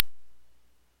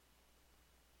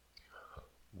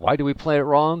Why do we play it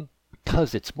wrong?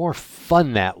 Because it's more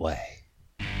fun that way.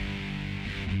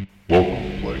 Welcome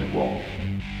to Playing It Wrong.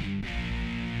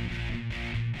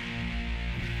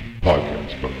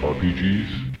 Podcast about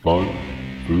RPGs, fun,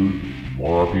 food,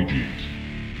 more RPGs.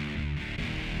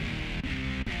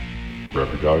 Grab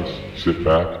your dice, sit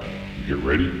back, and get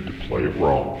ready to play it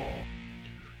wrong.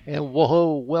 And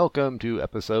whoa, welcome to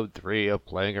episode 3 of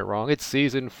Playing It Wrong. It's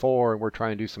season 4, and we're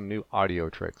trying to do some new audio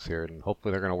tricks here, and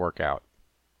hopefully they're going to work out.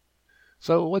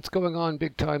 So what's going on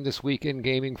big time this week in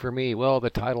gaming for me? Well,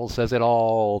 the title says it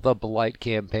all. The Blight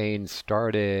campaign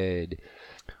started.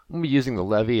 I'm going to be using the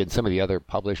Levy and some of the other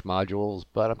published modules,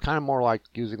 but I'm kind of more like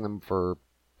using them for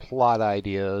plot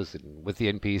ideas and with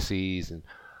the NPCs and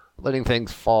letting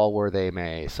things fall where they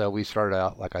may. So we started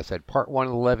out, like I said, part 1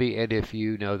 of the Levy, and if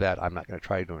you know that, I'm not going to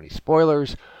try to do any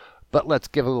spoilers, but let's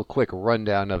give a little quick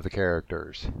rundown of the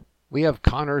characters. We have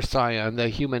Connor Scion, the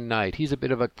human knight. He's a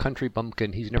bit of a country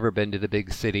bumpkin. He's never been to the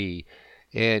big city,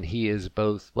 and he is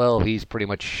both, well, he's pretty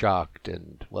much shocked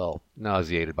and, well,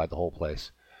 nauseated by the whole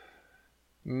place.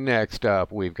 Next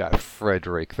up, we've got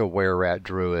Frederick, the were-rat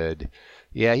druid.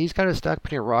 Yeah, he's kind of stuck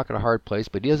between a rock and a hard place,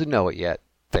 but he doesn't know it yet.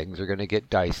 Things are going to get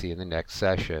dicey in the next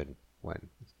session when,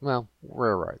 well,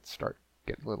 were-rats start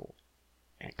getting a little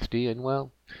angsty, and,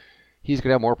 well, he's going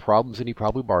to have more problems than he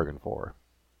probably bargained for.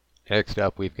 Next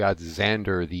up, we've got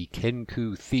Xander, the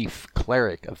Kenku thief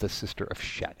cleric of the Sister of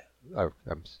Shadows.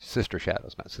 Sister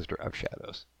Shadows, not Sister of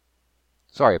Shadows.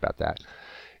 Sorry about that.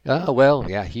 Well,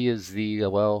 yeah, he is the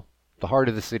heart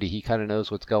of the city. He kind of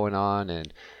knows what's going on,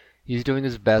 and he's doing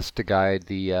his best to guide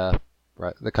the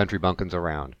country bumpkins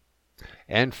around.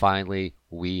 And finally,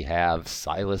 we have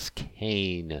Silas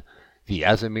Kane, the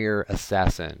Azamir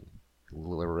assassin. A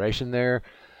little alliteration there.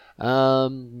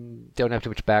 Don't have too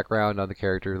much background on the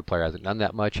character. The player hasn't done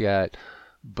that much yet,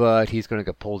 but he's going to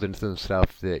get pulled into some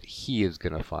stuff that he is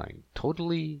going to find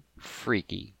totally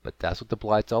freaky. But that's what the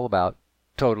Blight's all about.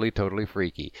 Totally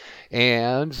freaky.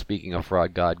 And speaking of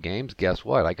Fraud God games, guess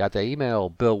what? I got the email.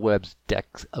 Bill Webb's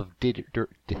Deck of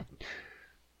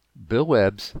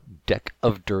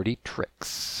Dirty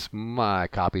Tricks. My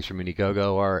copies from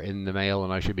Indiegogo are in the mail,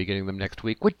 and I should be getting them next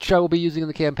week, which I will be using in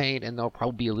the campaign, and there'll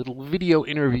probably be a little video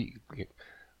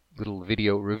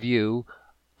review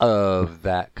of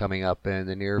that coming up in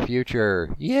the near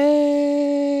future. Yay!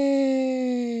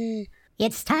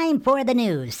 It's time for the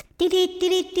news.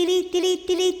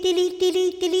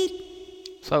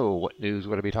 So, what news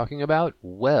would I be talking about?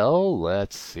 Well,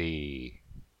 let's see.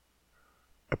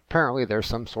 Apparently there's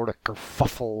some sort of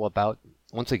kerfuffle about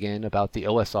the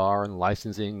OSR and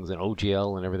licensings and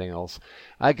OGL and everything else.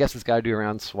 I guess it's got to do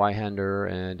around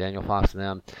Swihender and Daniel Fox and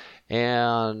them.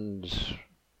 And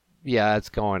yeah, it's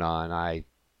going on. I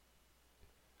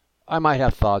might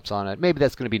have thoughts on it. Maybe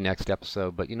that's going to be next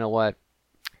episode, but you know what?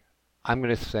 I'm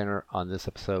going to center on this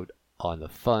episode on the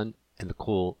fun and the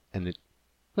cool and the,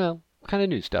 well, kind of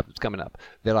new stuff that's coming up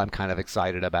that I'm kind of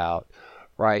excited about.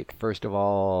 Right, first of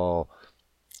all,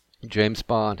 James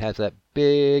Bond has that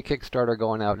big Kickstarter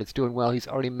going out. It's doing well. He's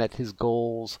already met his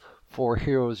goals for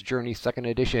Hero's Journey 2nd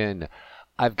Edition.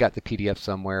 I've got the PDF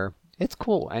somewhere. It's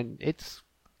cool, and it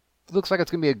looks like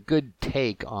it's going to be a good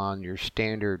take on your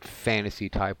standard fantasy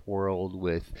type world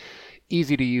with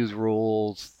easy-to-use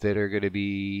rules that are going to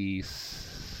be...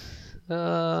 it's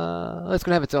going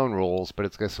to have its own rules, but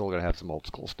it's still going to have some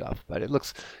old-school stuff. But it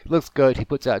looks good. He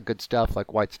puts out good stuff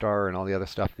like White Star and all the other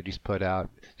stuff that he's put out,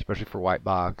 especially for White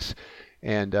Box.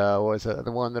 And what was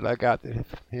the one that I got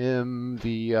him?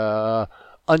 The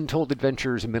Untold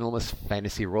Adventures Minimalist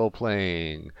Fantasy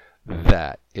Role-Playing.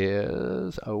 That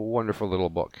is a wonderful little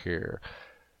book here.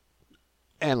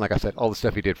 And like I said, all the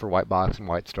stuff he did for White Box and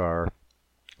White Star,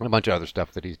 and a bunch of other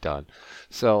stuff that he's done.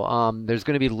 So there's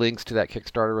going to be links to that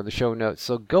Kickstarter in the show notes.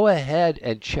 So go ahead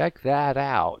and check that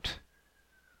out.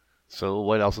 So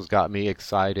what else has got me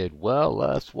excited? Well,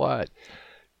 that's what.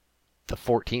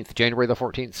 January the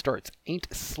 14th starts Ain't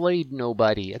Slayed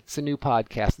Nobody. It's a new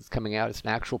podcast that's coming out. It's an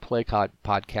actual play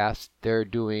podcast. They're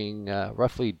doing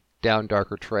roughly Down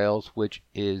Darker Trails, which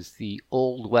is the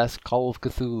Old West Call of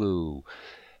Cthulhu.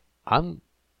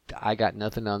 I got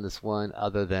nothing on this one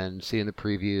other than seeing the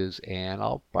previews, and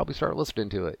I'll probably start listening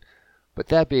to it. But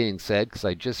that being said, because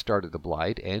I just started The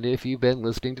Blight, and if you've been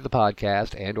listening to the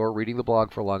podcast and or reading the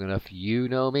blog for long enough, you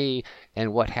know me.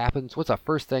 And what happens, what's the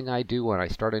first thing I do when I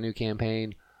start a new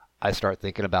campaign? I start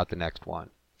thinking about the next one,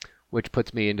 which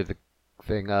puts me into the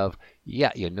thing of,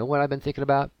 yeah, you know what I've been thinking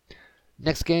about?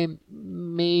 Next game,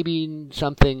 maybe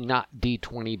something not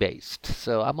D20 based.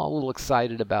 So I'm a little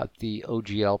excited about the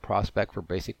OGL prospect for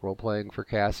basic role-playing for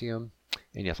Chaosium.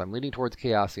 And yes, I'm leaning towards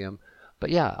Chaosium. But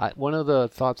yeah, one of the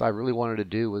thoughts I really wanted to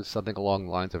do was something along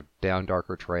the lines of Down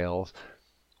Darker Trails,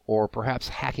 or perhaps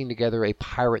hacking together a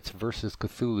Pirates versus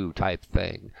Cthulhu type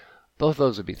thing. Both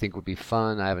of those would be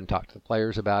fun. I haven't talked to the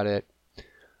players about it,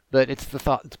 but it's the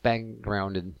thought that's banging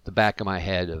around in the back of my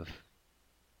head of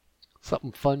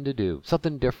something fun to do,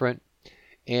 something different.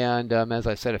 And as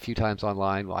I said a few times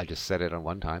online, well, I just said it on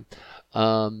one time.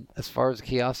 As far as the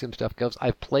Chaosium stuff goes,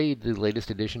 I've played the latest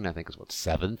edition. I think it's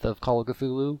 7th of Call of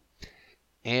Cthulhu,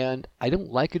 and I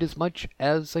don't like it as much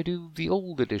as I do the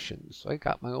old editions. I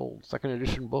got my old 2nd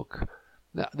edition book.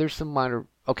 Now, there's some minor.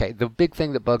 Okay, the big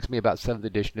thing that bugs me about 7th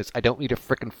edition is I don't need a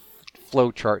frickin'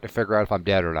 flow chart to figure out if I'm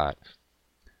dead or not.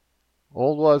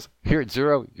 Old was here at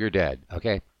 0, you're dead.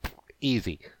 Okay,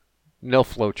 easy. No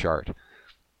flow chart.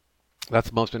 That's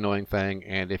the most annoying thing,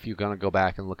 and if you're going to go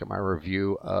back and look at my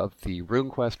review of the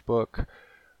RuneQuest book,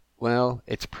 well,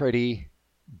 it's pretty,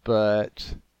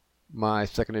 but my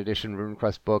 2nd edition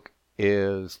RuneQuest book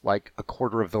is like a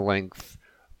quarter of the length,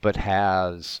 but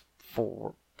has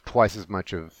twice as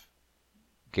much of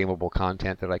gameable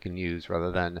content that I can use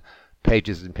rather than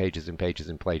pages and pages and pages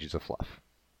and pages of fluff.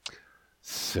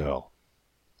 So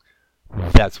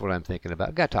that's what I'm thinking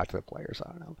about. Got to talk to the players. I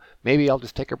don't know. Maybe I'll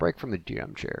just take a break from the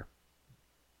GM chair.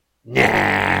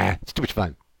 Nah, it's too much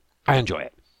fun. I enjoy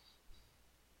it.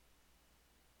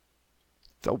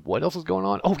 So what else is going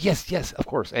on? Oh, yes, of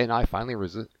course. And I finally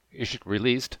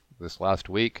released this last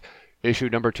week issue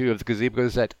number 2 of the Gazebo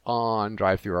Gazette on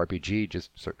DriveThruRPG. Just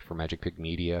search for Magic Pig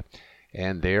Media,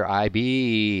 and there I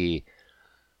be.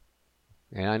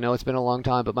 And I know it's been a long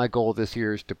time, but my goal this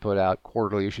year is to put out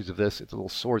quarterly issues of this. It's a little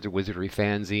Swords of Wizardry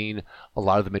fanzine. A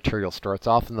lot of the material starts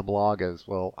off in the blog as,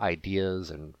 well, ideas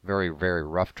and very, very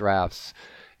rough drafts.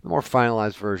 The more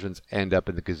finalized versions end up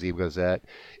in the Gazebo Gazette.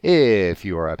 If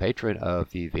you are a patron of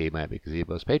the They Might Be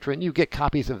Gazebos patron, you get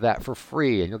copies of that for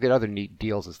free, and you'll get other neat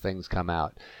deals as things come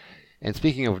out. And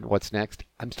speaking of what's next,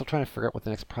 I'm still trying to figure out what the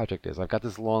next project is. I've got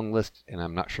this long list, and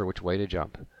I'm not sure which way to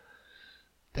jump.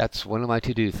 That's one of my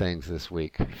to-do things this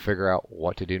week. Figure out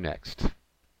what to do next.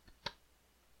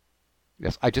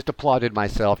 Yes, I just applauded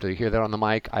myself. Did you hear that on the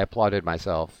mic? I applauded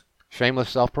myself. Shameless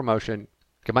self-promotion.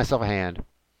 Give myself a hand.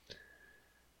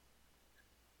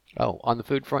 Oh, on the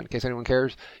food front, in case anyone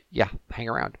cares, yeah, hang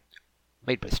around.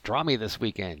 Made pastrami this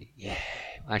weekend. Yeah.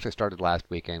 I actually started last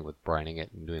weekend with brining it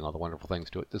and doing all the wonderful things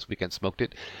to it. This weekend smoked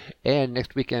it. And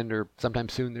next weekend or sometime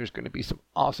soon, there's going to be some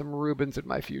awesome Reubens in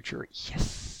my future.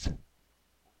 Yes.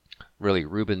 Really,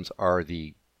 Reubens are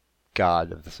the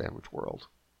god of the sandwich world.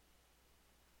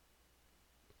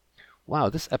 Wow,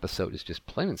 this episode is just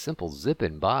plain and simple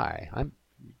zipping by. I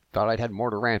thought I'd had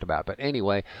more to rant about, but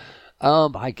anyway,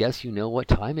 I guess you know what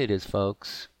time it is,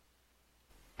 folks.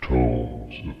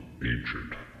 Tomes of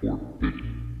ancient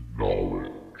forbidden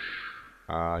knowledge.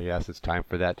 Yes, it's time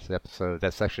for that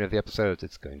section of the episodes.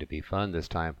 It's going to be fun this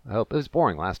time. I hope. It was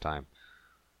boring last time.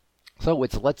 So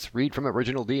it's let's read from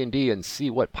original D&D and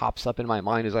see what pops up in my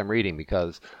mind as I'm reading,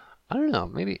 because I don't know,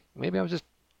 maybe I was just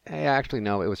actually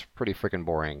no, it was pretty freaking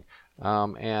boring.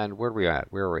 And where are we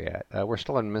at? We're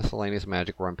still in Miscellaneous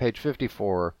Magic. We're on page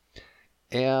 54.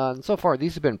 And so far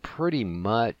these have been pretty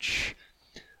much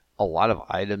a lot of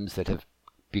items that have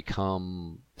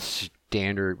become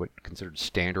standard, what considered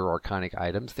standard arcanic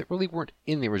items that really weren't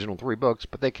in the original 3 books,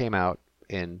 but they came out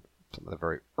in some of the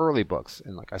very early books.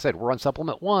 And like I said, we're on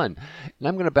supplement 1, and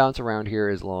I'm going to bounce around here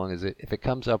as long as if it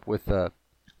comes up with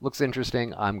looks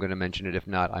interesting, I'm going to mention it. If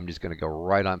not, I'm just going to go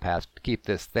right on past to keep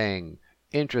this thing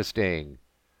interesting.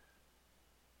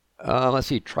 Let's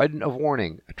see, Trident of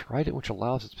Warning. A trident which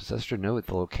allows its possessor to know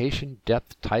the location,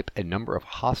 depth, type, and number of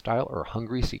hostile or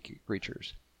hungry sea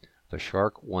creatures. The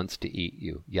shark wants to eat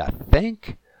you. Yeah,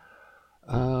 think?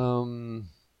 Trident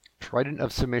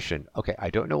of Submission. Okay, I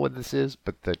don't know what this is,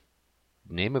 but the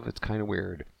name of it's kind of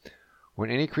weird. When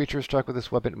any creature is struck with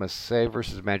this weapon, it must save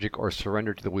versus magic or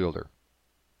surrender to the wielder.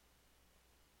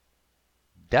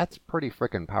 That's pretty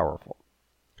frickin' powerful.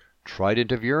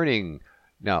 Trident of Yearning.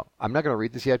 Now, I'm not going to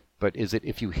read this yet, but is it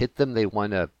if you hit them, they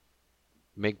want to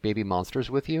make baby monsters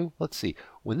with you? Let's see.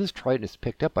 When this trident is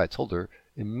picked up by its holder,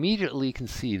 immediately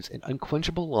conceives an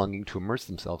unquenchable longing to immerse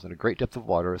themselves in a great depth of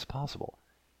water as possible.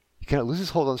 He cannot lose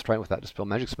his hold on this trident without dispel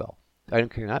magic spell. The item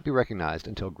cannot be recognized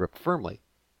until gripped firmly.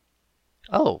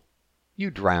 Oh,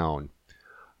 you drown.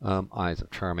 Eyes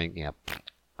of Charming, yeah.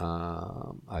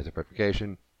 Eyes of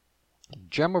Petrification.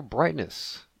 Gem of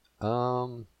Brightness.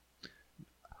 What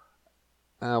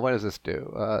does this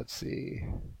do? Let's see.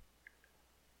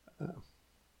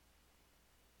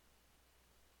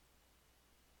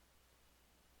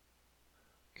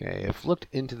 Okay, if looked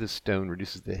into the stone,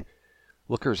 reduces the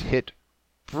looker's hit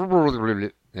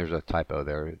There's a typo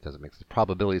there. It doesn't make sense.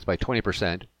 Probability is by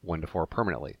 20%, 1 to 4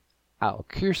 permanently.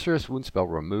 Cuirassious Wound Spell,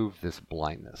 remove this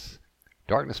blindness.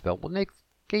 Darkness Spell will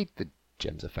negate the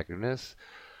gem's effectiveness.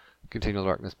 Continual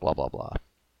darkness, blah, blah, blah.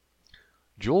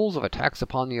 Jewels of attacks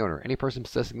upon the owner. Any person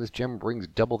possessing this gem brings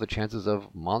double the chances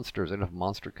of monsters, and if a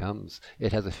monster comes,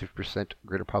 it has a 50%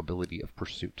 greater probability of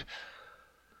pursuit.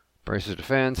 Braces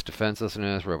defense,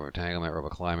 defenselessness, rope of entanglement, rope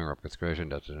of climbing, rope of consecration.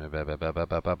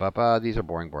 These are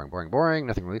boring, boring, boring, boring.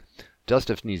 Nothing really.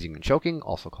 Dust of sneezing and choking,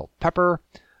 also called pepper.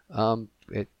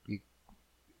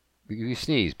 You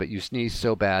sneeze, but you sneeze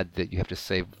so bad that you have to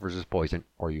save versus poison,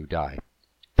 or you die.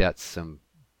 That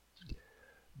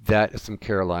is some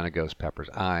Carolina Ghost peppers.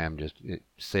 I am just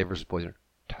save versus poison.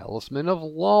 Talisman of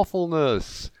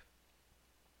Lawfulness.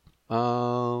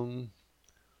 Cause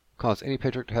any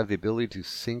patriarch to have the ability to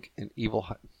sink an evil.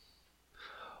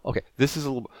 Okay, this is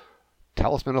a little.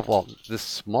 Talisman of Lawfulness. This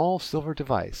small silver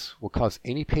device will cause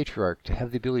any patriarch to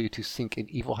have the ability to sink an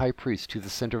evil high priest to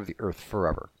the center of the earth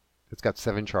forever. It's got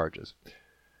 7 charges.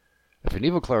 If an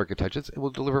evil cleric attaches, it will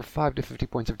deliver 5 to 50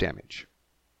 points of damage.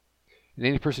 And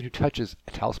any person who touches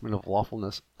a Talisman of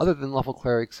Lawfulness other than lawful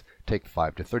clerics take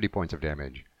 5 to 30 points of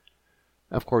damage.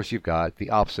 And of course, you've got the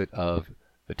opposite of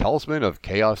the Talisman of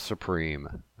Chaos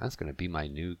Supreme. That's going to be my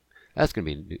new. That's going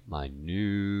to be my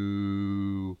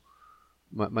new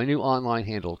online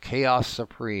handle. Chaos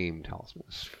Supreme Talisman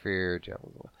Sphere.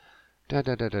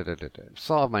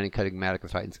 Saw of Mining, Cutting, Mattock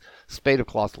of Titans, Spade of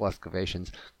Colossal Excavations.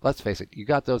 Let's face it, you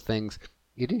got those things.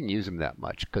 You didn't use them that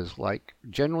much because, like,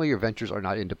 generally your ventures are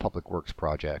not into public works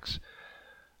projects.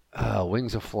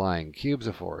 Wings of Flying, Cubes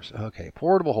of Force. Okay,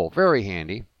 Portable Hole, very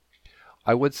handy.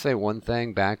 I would say one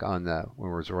thing back on when we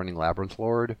were running Labyrinth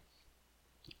Lord,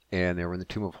 and they were in the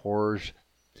Tomb of Horrors.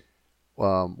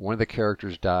 One of the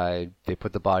characters died. They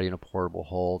put the body in a portable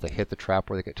hole. They hit the trap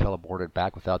where they get teleported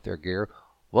back without their gear.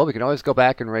 Well, we can always go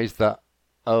back and raise the,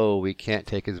 we can't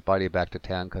take his body back to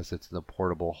town because it's in the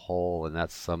portable hole, and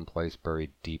that's someplace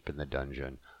buried deep in the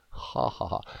dungeon. Ha ha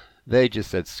ha. They just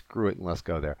said, screw it and let's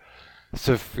go there.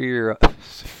 Sphere,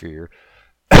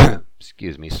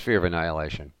 excuse me, Sphere of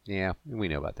Annihilation. Yeah, we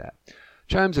know about that.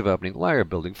 Chimes of Opening, Lyre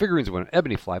Building, Figurines of Winter,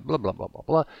 Ebony Fly, blah, blah, blah, blah,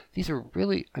 blah. These are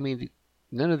really,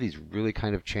 none of these really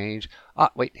kind of change.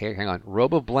 Wait, hang on.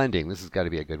 Robe of Blending. This has got to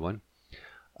be a good one.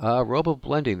 Robe of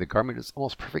Blending. The garment is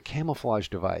almost perfect camouflage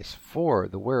device. 4.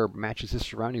 The wearer matches his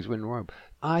surroundings when in robe.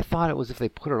 I thought it was if they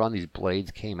put it on, these blades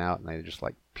came out and they just,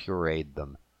 like, pureed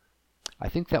them. I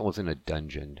think that was in a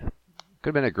dungeon.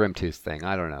 Could have been a Grimtooth thing.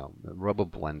 I don't know. Robe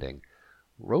of Blending.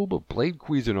 Robe of Blade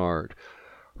Cuisinart.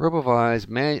 Robe of Eyes.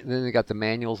 Then they got the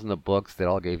manuals and the books that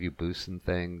all gave you boosts and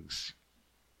things.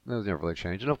 Those never really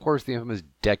changed. And of course, the infamous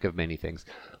Deck of Many Things.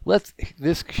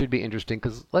 This should be interesting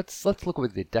because let's look at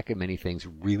what the Deck of Many Things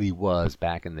really was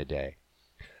back in the day.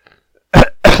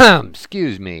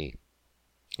 Excuse me.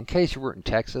 In case you weren't in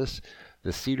Texas,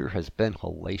 the cedar has been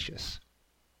hellacious.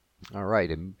 All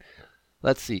right, and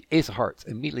let's see. Ace of Hearts.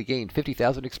 Immediately gain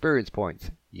 50,000 experience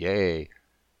points. Yay.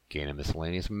 Gain a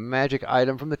miscellaneous magic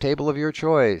item from the table of your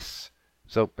choice.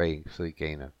 So you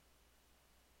gain an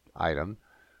item.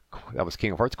 That was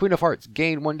King of Hearts. Queen of Hearts.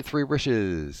 Gain 1 to 3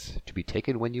 wishes to be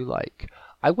taken when you like.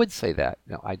 I would say that.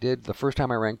 Now, I did the first time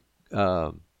I ranked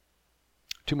Tomb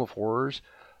of Horrors.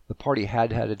 The party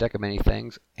had a Deck of Many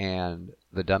Things, and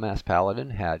the dumbass paladin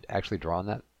had actually drawn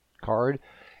that card,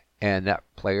 and that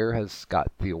player has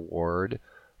got the award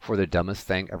for the dumbest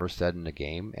thing ever said in a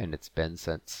game, and it's been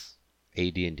since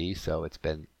AD&D, so it's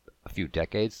been a few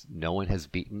decades. No one has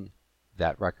beaten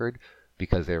that record,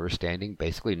 because they were standing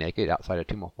basically naked outside a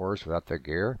Tomb of Horrors without their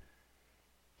gear.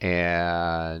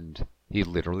 And he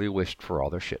literally wished for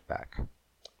all their shit back.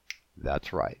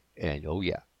 That's right. And oh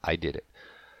yeah, I did it.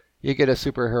 You get a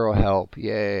superhero help.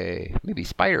 Yay. Maybe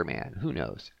Spider-Man. Who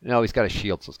knows? No, he's got a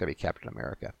shield, so it's got to be Captain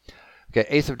America. Okay,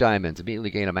 Ace of Diamonds.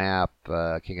 Immediately gain a map.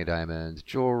 King of Diamonds.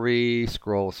 Jewelry.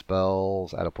 Scroll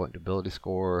spells. Add a point to ability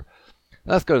score.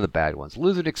 Let's go to the bad ones.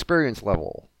 Lose an experience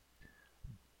level.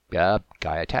 Guy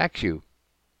attacks you.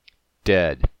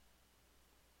 Dead.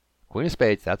 Queen of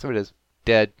Spades, that's what it is.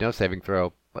 Dead, no saving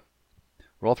throw.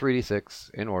 Roll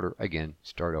 3d6 in order. Again,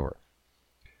 start over.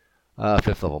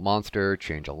 5th level monster,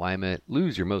 change alignment.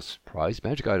 Lose your most prized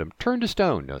magic item. Turn to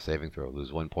stone, no saving throw.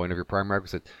 Lose 1 point of your prime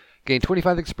requisite. Gain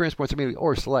 25 experience points immediately,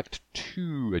 or select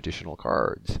 2 additional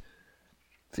cards.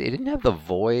 See, it didn't have the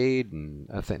void and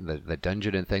the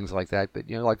dungeon and things like that, but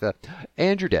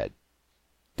and you're dead.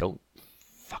 Don't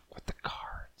fuck with the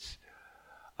cards.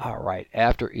 All right,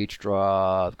 after each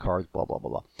draw, the cards, blah, blah, blah,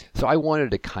 blah. So I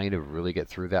wanted to kind of really get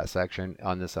through that section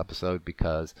on this episode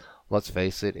because, let's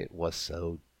face it, it was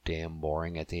so damn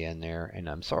boring at the end there, and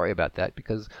I'm sorry about that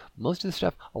because a lot of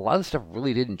the stuff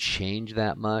really didn't change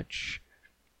that much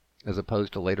as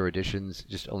opposed to later editions,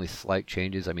 just only slight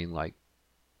changes. I mean, like,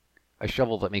 a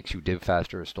shovel that makes you dig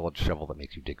faster is still a shovel that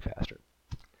makes you dig faster.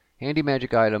 Handy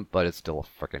magic item, but it's still a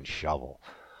frickin' shovel.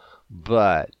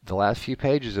 But the last few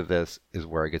pages of this is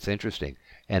where it gets interesting,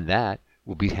 and that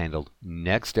will be handled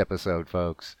next episode,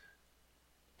 folks.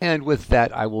 And with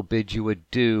that, I will bid you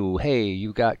adieu. Hey,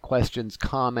 you got questions,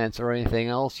 comments, or anything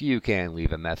else, you can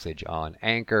leave a message on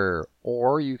Anchor,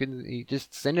 or you can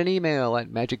just send an email at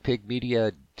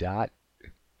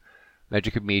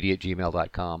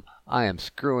magicpigmedia@gmail.com. I am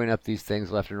screwing up these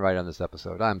things left and right on this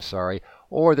episode. I'm sorry.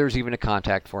 Or there's even a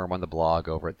contact form on the blog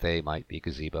over at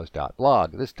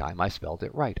theymightbegazebos.blog. This time I spelled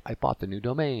it right. I bought the new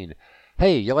domain.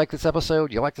 Hey, you like this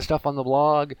episode? You like the stuff on the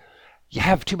blog? You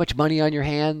have too much money on your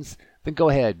hands? Then go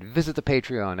ahead, visit the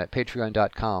Patreon at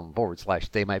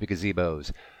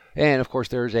patreon.com/theymightbegazebos. And of course,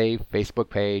 there's a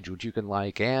Facebook page which you can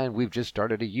like, and we've just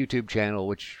started a YouTube channel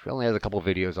which only has a couple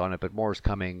videos on it, but more is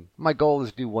coming. My goal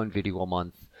is to do one video a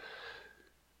month.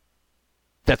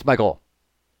 That's my goal.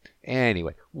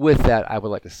 Anyway, with that, I would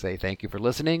like to say thank you for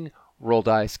listening. Roll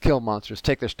dice, kill monsters,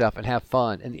 take their stuff, and have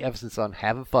fun. And the emphasis on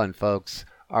having fun, folks.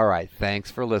 All right, thanks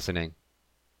for listening.